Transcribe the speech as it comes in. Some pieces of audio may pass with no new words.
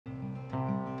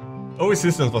OE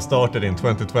Systems was started in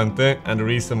 2020, and the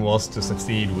reason was to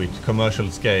succeed with commercial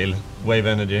scale wave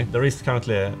energy. There is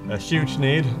currently a huge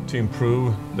need to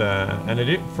improve the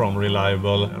energy from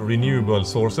reliable renewable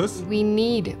sources. We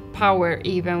need power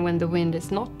even when the wind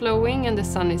is not blowing and the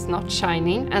sun is not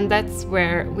shining, and that's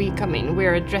where we come in.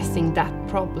 We're addressing that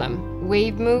problem.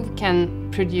 WaveMove can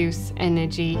produce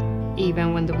energy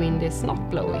even when the wind is not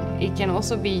blowing. It can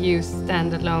also be used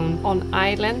standalone on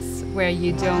islands where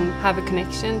you don't have a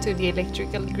connection to the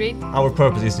electrical grid. Our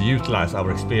purpose is to utilize our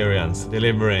experience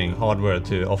delivering hardware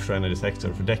to offshore energy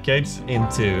sector for decades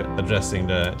into addressing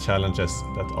the challenges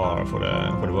that are for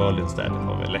the world instead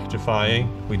of electrifying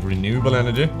with renewable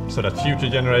energy so that future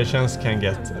generations can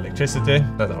get electricity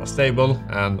that are stable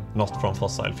and not from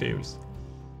fossil fuels.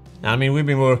 I mean, we've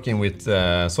been working with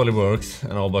SOLIDWORKS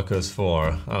and Abacus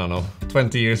for,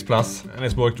 20 years plus, and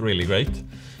it's worked really great.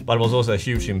 But it was also a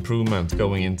huge improvement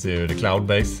going into the cloud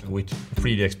base, which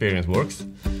 3DEXPERIENCE works,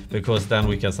 because then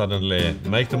we can suddenly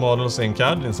make the models in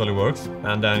CAD in SOLIDWORKS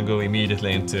and then go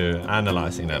immediately into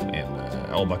analyzing them in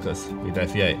Abacus with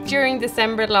FEA. During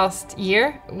December last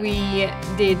year, we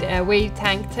did a wave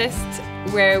tank test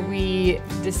where we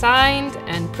designed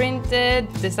and printed,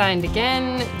 designed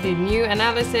again, did new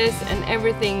analysis, and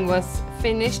everything was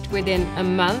finished within a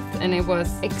month, and it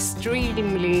was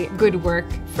extremely good work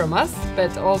from us,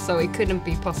 but also it couldn't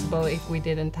be possible if we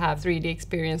didn't have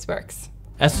 3DEXPERIENCE works.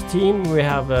 As a team, we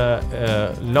have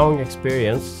a long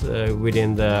experience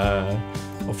within the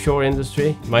offshore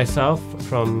industry. Myself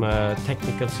from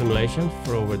technical simulation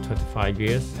for over 25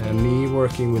 years. Me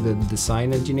working with the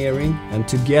design engineering, and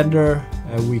together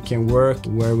we can work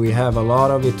where we have a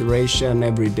lot of iteration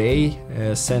every day,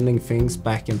 sending things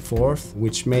back and forth,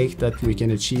 which make that we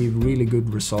can achieve really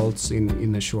good results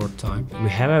in a short time. We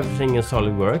have everything in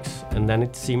SOLIDWORKS, and then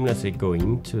it seamlessly go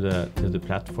into the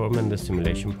platform and the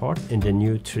simulation part. And the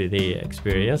new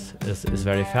 3DEXPERIENCE is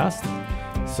very fast.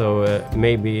 So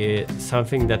maybe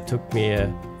something that took me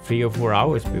 3 or 4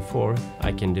 hours before,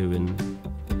 I can do in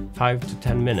 5 to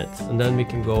 10 minutes. And then we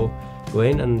can go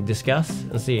in and discuss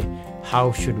and see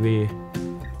how should we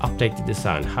update the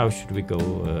design, how should we go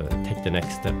take the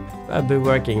next step. I've been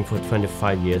working for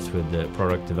 25 years with the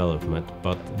product development,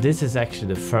 but this is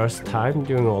actually the first time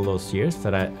during all those years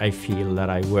that I feel that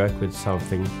I work with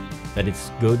something that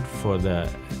is good for the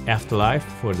afterlife,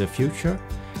 for the future,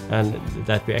 and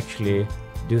that we actually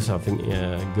do something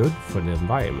good for the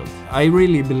environment. I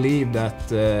really believe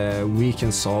that we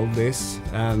can solve this,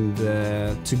 and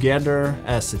together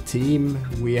as a team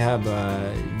we have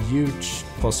a huge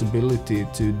possibility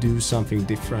to do something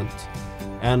different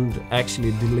and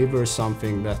actually deliver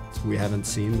something that we haven't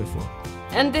seen before.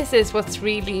 And this is what's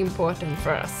really important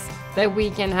for us, that we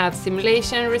can have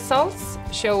simulation results,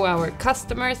 show our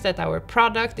customers that our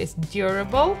product is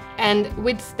durable and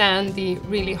withstand the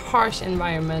really harsh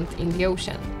environment in the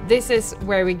ocean. This is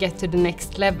where we get to the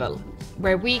next level,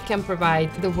 where we can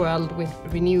provide the world with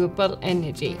renewable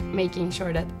energy, making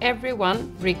sure that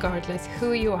everyone, regardless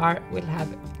who you are, will have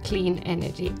clean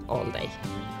energy all day.